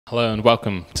Hello and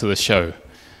welcome to the show.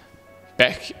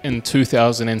 Back in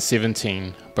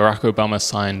 2017, Barack Obama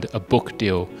signed a book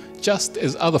deal, just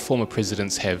as other former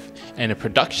presidents have, and a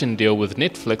production deal with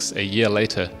Netflix a year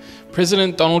later.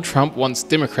 President Donald Trump wants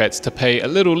Democrats to pay a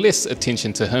little less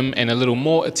attention to him and a little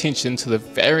more attention to the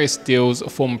various deals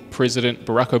former President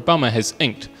Barack Obama has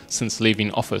inked since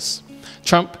leaving office.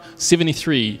 Trump,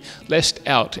 73, lashed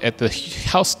out at the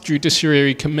House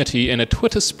Judiciary Committee in a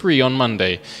Twitter spree on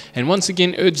Monday, and once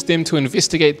again urged them to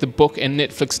investigate the book and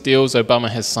Netflix deals Obama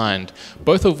has signed,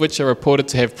 both of which are reported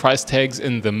to have price tags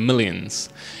in the millions.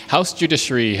 House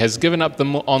Judiciary has given up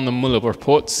on the Mueller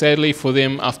report, sadly for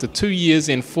them, after 2 years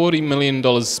and $40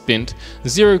 million spent,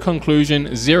 zero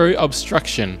conclusion, zero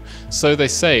obstruction. So they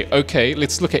say, okay,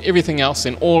 let's look at everything else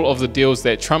and all of the deals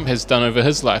that Trump has done over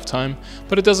his lifetime,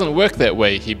 but it doesn't work that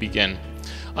way, he began.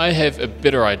 I have a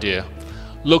better idea.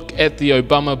 Look at the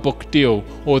Obama book deal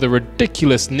or the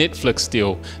ridiculous Netflix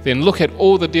deal. Then look at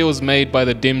all the deals made by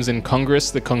the Dems in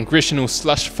Congress, the Congressional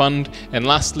Slush Fund, and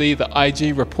lastly, the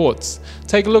IG reports.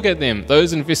 Take a look at them.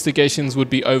 Those investigations would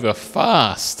be over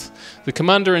fast. The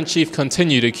Commander-in-Chief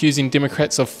continued, accusing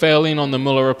Democrats of failing on the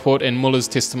Mueller report and Mueller's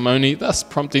testimony, thus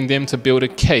prompting them to build a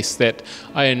case that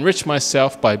I enrich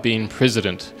myself by being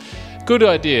president. Good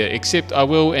idea, except I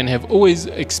will and have always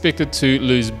expected to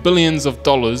lose billions of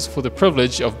dollars for the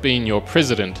privilege of being your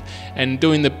president and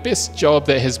doing the best job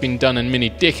that has been done in many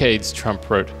decades, Trump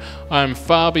wrote. I am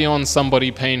far beyond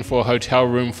somebody paying for a hotel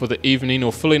room for the evening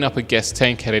or filling up a gas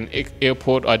tank at an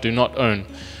airport I do not own.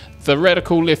 The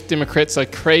radical left Democrats are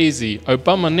crazy.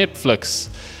 Obama Netflix.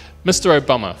 Mr.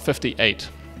 Obama, 58,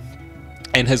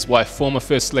 and his wife, former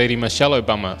First Lady Michelle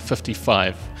Obama,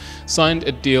 55, signed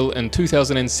a deal in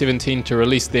 2017 to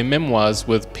release their memoirs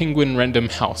with Penguin Random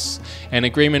House, an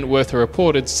agreement worth a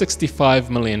reported $65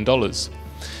 million.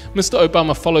 Mr.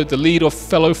 Obama followed the lead of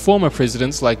fellow former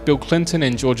presidents like Bill Clinton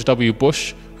and George W.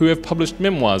 Bush, who have published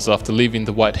memoirs after leaving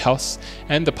the White House,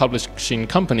 and the publishing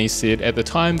company said at the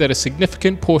time that a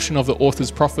significant portion of the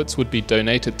author's profits would be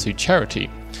donated to charity.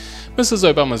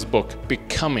 Mrs. Obama's book,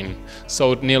 Becoming,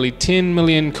 sold nearly 10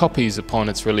 million copies upon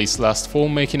its release last fall,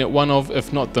 making it one of,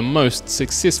 if not the most,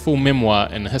 successful memoir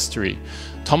in history.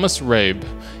 Thomas Rabe,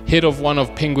 head of one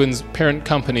of Penguin's parent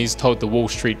companies, told the Wall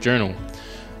Street Journal.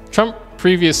 Trump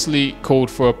previously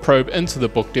called for a probe into the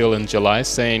book deal in July,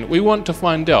 saying, "We want to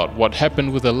find out what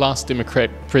happened with the last Democrat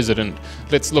president.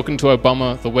 Let's look into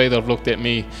Obama the way they've looked at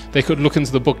me. They could look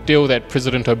into the book deal that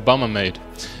President Obama made."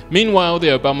 Meanwhile, the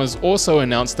Obamas also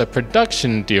announced a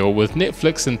production deal with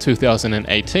Netflix in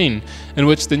 2018, in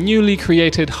which the newly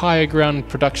created Higher Ground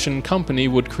production company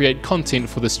would create content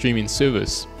for the streaming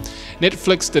service.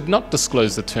 Netflix did not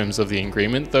disclose the terms of the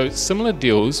agreement, though similar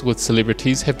deals with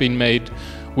celebrities have been made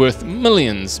worth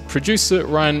millions. Producer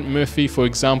Ryan Murphy, for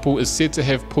example, is said to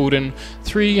have pulled in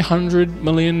 $300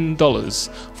 million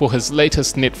for his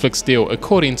latest Netflix deal,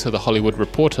 according to The Hollywood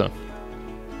Reporter.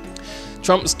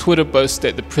 Trump's Twitter boast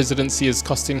that the presidency is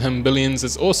costing him billions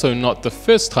is also not the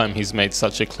first time he's made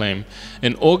such a claim.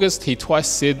 In August, he twice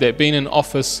said that being in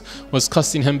office was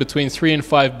costing him between $3 and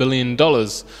 $5 billion.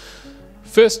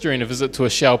 First during a visit to a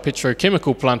Shell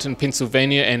petrochemical plant in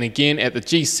Pennsylvania, and again at the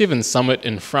G7 summit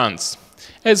in France.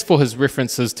 As for his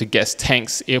references to gas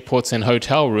tanks, airports and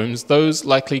hotel rooms, those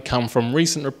likely come from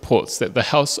recent reports that the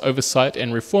House Oversight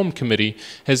and Reform Committee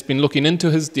has been looking into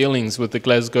his dealings with the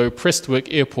Glasgow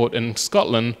Prestwick Airport in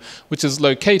Scotland, which is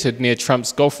located near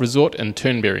Trump's golf resort in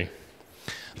Turnberry.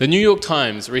 The New York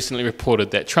Times recently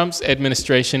reported that Trump's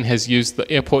administration has used the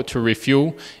airport to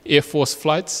refuel Air Force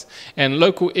flights, and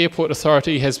local airport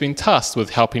authority has been tasked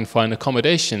with helping find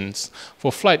accommodations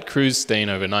for flight crews staying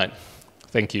overnight.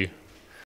 Thank you.